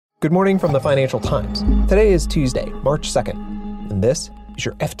Good morning from the Financial Times. Today is Tuesday, March 2nd, and this is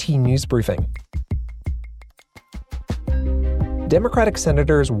your FT News Briefing. Democratic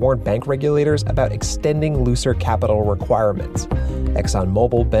senators warned bank regulators about extending looser capital requirements.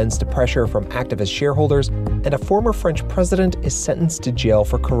 ExxonMobil bends to pressure from activist shareholders, and a former French president is sentenced to jail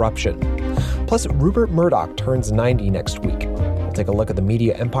for corruption. Plus, Rupert Murdoch turns 90 next week. We'll take a look at the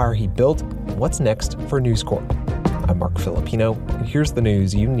media empire he built and what's next for News Corp. I'm Mark Filipino, and here's the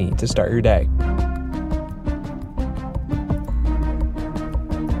news you need to start your day.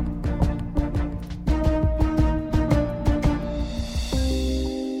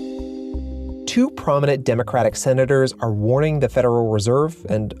 Two prominent Democratic senators are warning the Federal Reserve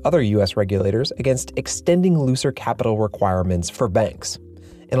and other U.S. regulators against extending looser capital requirements for banks.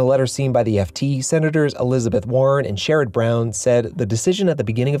 In a letter seen by the FT, Senators Elizabeth Warren and Sherrod Brown said the decision at the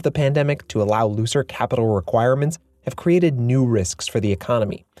beginning of the pandemic to allow looser capital requirements have created new risks for the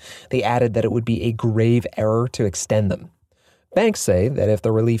economy. They added that it would be a grave error to extend them. Banks say that if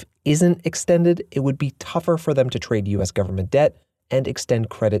the relief isn't extended, it would be tougher for them to trade U.S. government debt and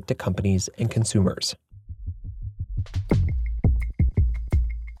extend credit to companies and consumers.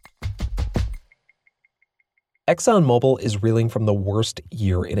 ExxonMobil is reeling from the worst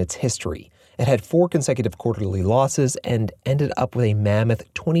year in its history. It had 4 consecutive quarterly losses and ended up with a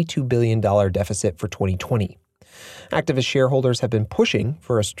mammoth $22 billion deficit for 2020. Activist shareholders have been pushing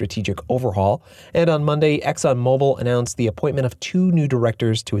for a strategic overhaul, and on Monday, ExxonMobil announced the appointment of 2 new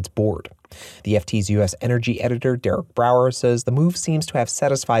directors to its board. The FT's U.S. energy editor, Derek Brower, says the move seems to have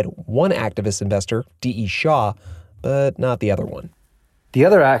satisfied one activist investor, D.E. Shaw, but not the other one. The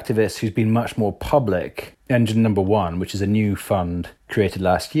other activist who's been much more public, Engine Number One, which is a new fund created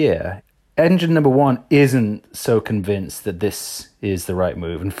last year, Engine Number One isn't so convinced that this is the right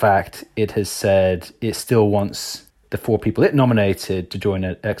move. In fact, it has said it still wants the 4 people it nominated to join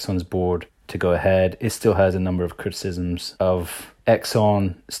Exxon's board to go ahead. It still has a number of criticisms of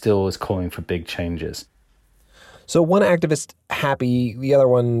Exxon, still is calling for big changes. So one activist happy, the other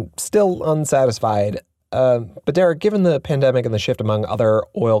one still unsatisfied. But Derek, given the pandemic and the shift among other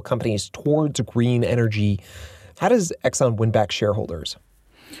oil companies towards green energy, how does Exxon win back shareholders?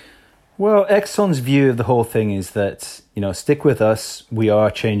 Well, Exxon's view of the whole thing is that, stick with us. We are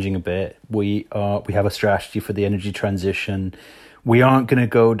changing a bit. We have a strategy for the energy transition. We aren't going to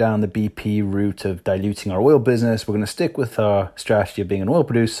go down the BP route of diluting our oil business. We're going to stick with our strategy of being an oil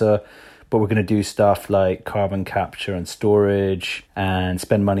producer, but we're going to do stuff like carbon capture and storage and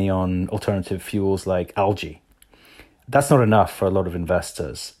spend money on alternative fuels like algae. That's not enough for a lot of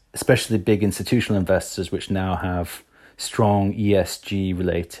investors, especially big institutional investors, which now have strong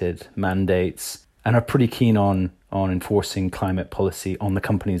ESG-related mandates and are pretty keen on enforcing climate policy on the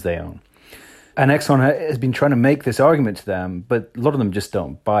companies they own. And Exxon has been trying to make this argument to them, but a lot of them just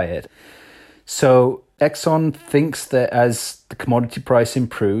don't buy it. So Exxon thinks that as the commodity price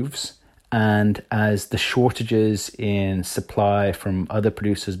improves and as the shortages in supply from other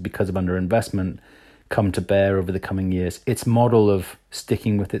producers because of underinvestment come to bear over the coming years, its model of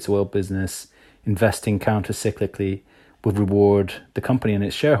sticking with its oil business, investing counter-cyclically, would reward the company and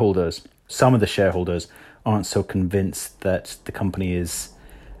its shareholders. Some of the shareholders aren't so convinced that the company is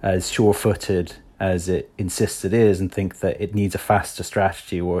as sure-footed as it insists it is and think that it needs a faster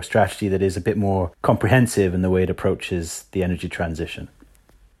strategy or a strategy that is a bit more comprehensive in the way it approaches the energy transition.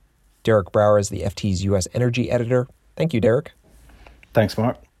 Derek Brower is the FT's U.S. energy editor. Thank you, Derek. Thanks,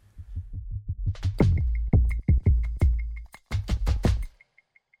 Mark.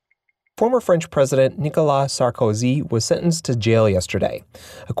 Former French President Nicolas Sarkozy was sentenced to jail yesterday.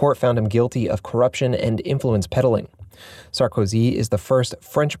 A court found him guilty of corruption and influence peddling. Sarkozy is the first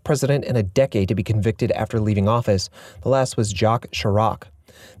French president in a decade to be convicted after leaving office. The last was Jacques Chirac.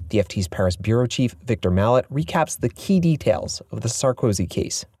 The FT's Paris bureau chief, Victor Mallet, recaps the key details of the Sarkozy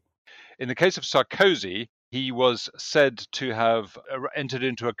case. In the case of Sarkozy, he was said to have entered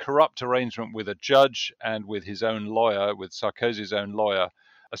into a corrupt arrangement with a judge and with his own lawyer, with Sarkozy's own lawyer,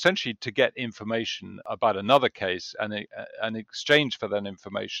 essentially to get information about another case, and in exchange for that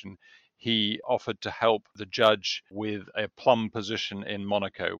information, he offered to help the judge with a plum position in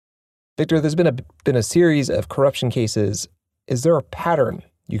Monaco. Victor, there's been a series of corruption cases. Is there a pattern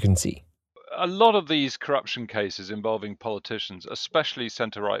you can see? A lot of these corruption cases involving politicians, especially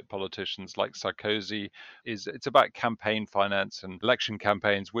centre-right politicians like Sarkozy, it's about campaign finance and election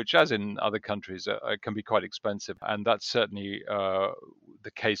campaigns, which, as in other countries, can be quite expensive. And that's certainly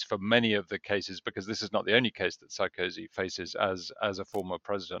the case for many of the cases, because this is not the only case that Sarkozy faces as a former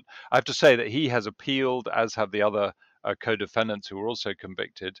president. I have to say that he has appealed, as have the other co-defendants who were also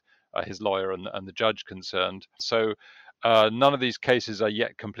convicted, his lawyer and the judge concerned. So None of these cases are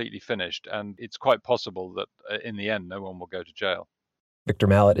yet completely finished, and it's quite possible that in the end, no one will go to jail. Victor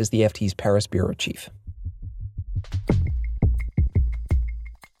Mallet is the FT's Paris bureau chief.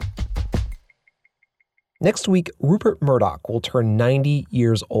 Next week, Rupert Murdoch will turn 90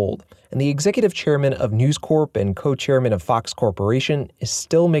 years old, and the executive chairman of News Corp and co-chairman of Fox Corporation is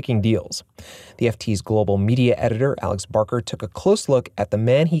still making deals. The FT's global media editor, Alex Barker, took a close look at the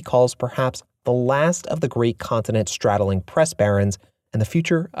man he calls perhaps the last of the great continent-straddling press barons and the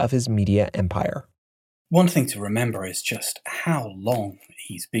future of his media empire. One thing to remember is just how long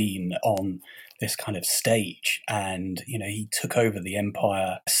he's been on this kind of stage. And, he took over the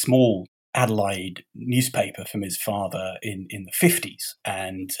empire, a small Adelaide newspaper from his father in the 50s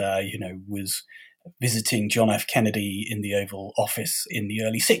and, was visiting John F. Kennedy in the Oval Office in the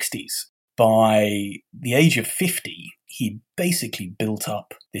early 60s. By the age of 50, he basically built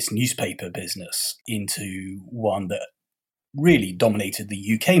up this newspaper business into one that really dominated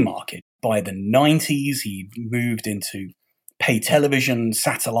the UK market. By the 90s, he moved into pay television,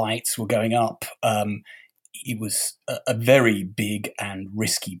 satellites were going up. It was a very big and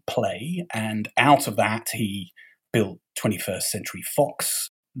risky play. And out of that, he built 21st Century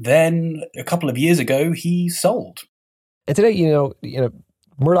Fox. Then a couple of years ago, he sold. And today,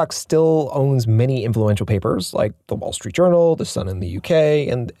 Murdoch still owns many influential papers like the Wall Street Journal, the Sun in the UK,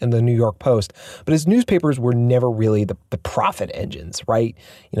 and the New York Post. But his newspapers were never really the profit engines, right?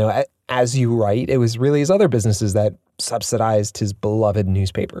 As you write, it was really his other businesses that subsidized his beloved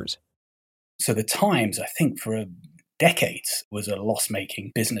newspapers. So the Times, I think, for decades was a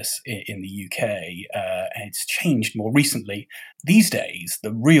loss-making business in the UK, and it's changed more recently. These days,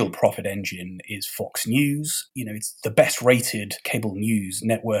 the real profit engine is Fox News. It's the best-rated cable news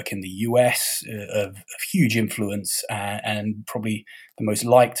network in the US, of huge influence, and probably the most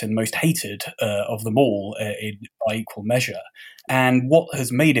liked and most hated of them all by equal measure. And what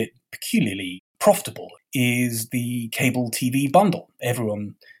has made it peculiarly profitable is the cable TV bundle.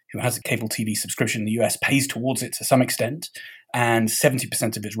 Everyone who has a cable TV subscription in the US pays towards it to some extent, and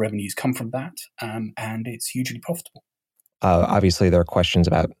 70% of its revenues come from that, and it's hugely profitable. Obviously, there are questions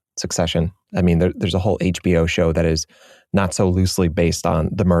about succession. I mean, there's a whole HBO show that is not so loosely based on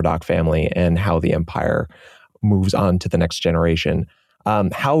the Murdoch family and how the empire moves on to the next generation.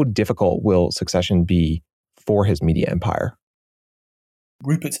 How difficult will succession be for his media empire?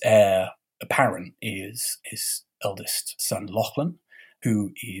 Rupert's heir apparent is his eldest son, Lachlan,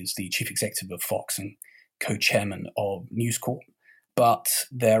 who is the chief executive of Fox and co-chairman of News Corp. But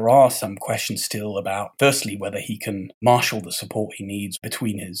there are some questions still about, firstly, whether he can marshal the support he needs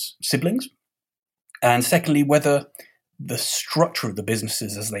between his siblings, and secondly, whether the structure of the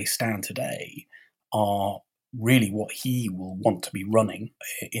businesses as they stand today are really what he will want to be running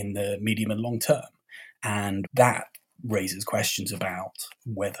in the medium and long term. And that raises questions about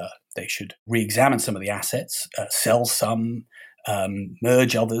whether they should re-examine some of the assets, sell some,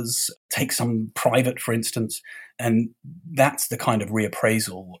 merge others, take some private, for instance. And that's the kind of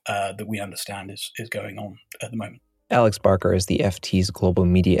reappraisal that we understand is going on at the moment. Alex Barker is the FT's global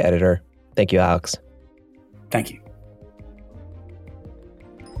media editor. Thank you, Alex. Thank you.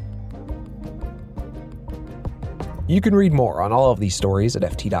 You can read more on all of these stories at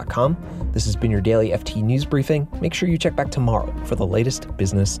FT.com. This has been your daily FT News Briefing. Make sure you check back tomorrow for the latest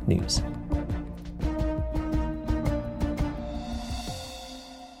business news.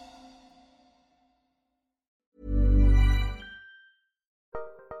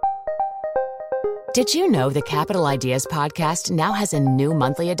 Did you know the Capital Ideas podcast now has a new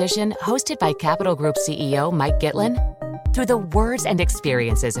monthly edition hosted by Capital Group CEO Mike Gitlin? Through the words and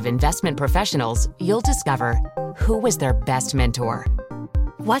experiences of investment professionals, you'll discover who was their best mentor,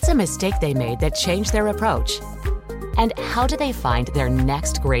 what's a mistake they made that changed their approach, and how do they find their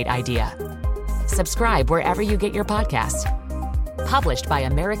next great idea. Subscribe wherever you get your podcasts. Published by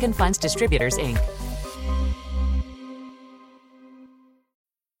American Funds Distributors, Inc.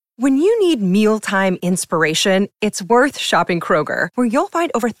 When you need mealtime inspiration, it's worth shopping Kroger, where you'll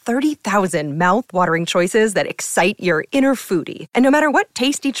find over 30,000 mouth-watering choices that excite your inner foodie. And no matter what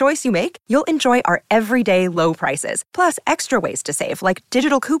tasty choice you make, you'll enjoy our everyday low prices, plus extra ways to save, like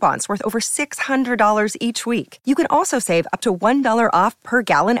digital coupons worth over $600 each week. You can also save up to $1 off per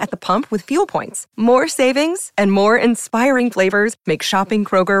gallon at the pump with fuel points. More savings and more inspiring flavors make shopping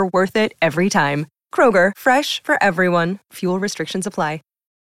Kroger worth it every time. Kroger, fresh for everyone. Fuel restrictions apply.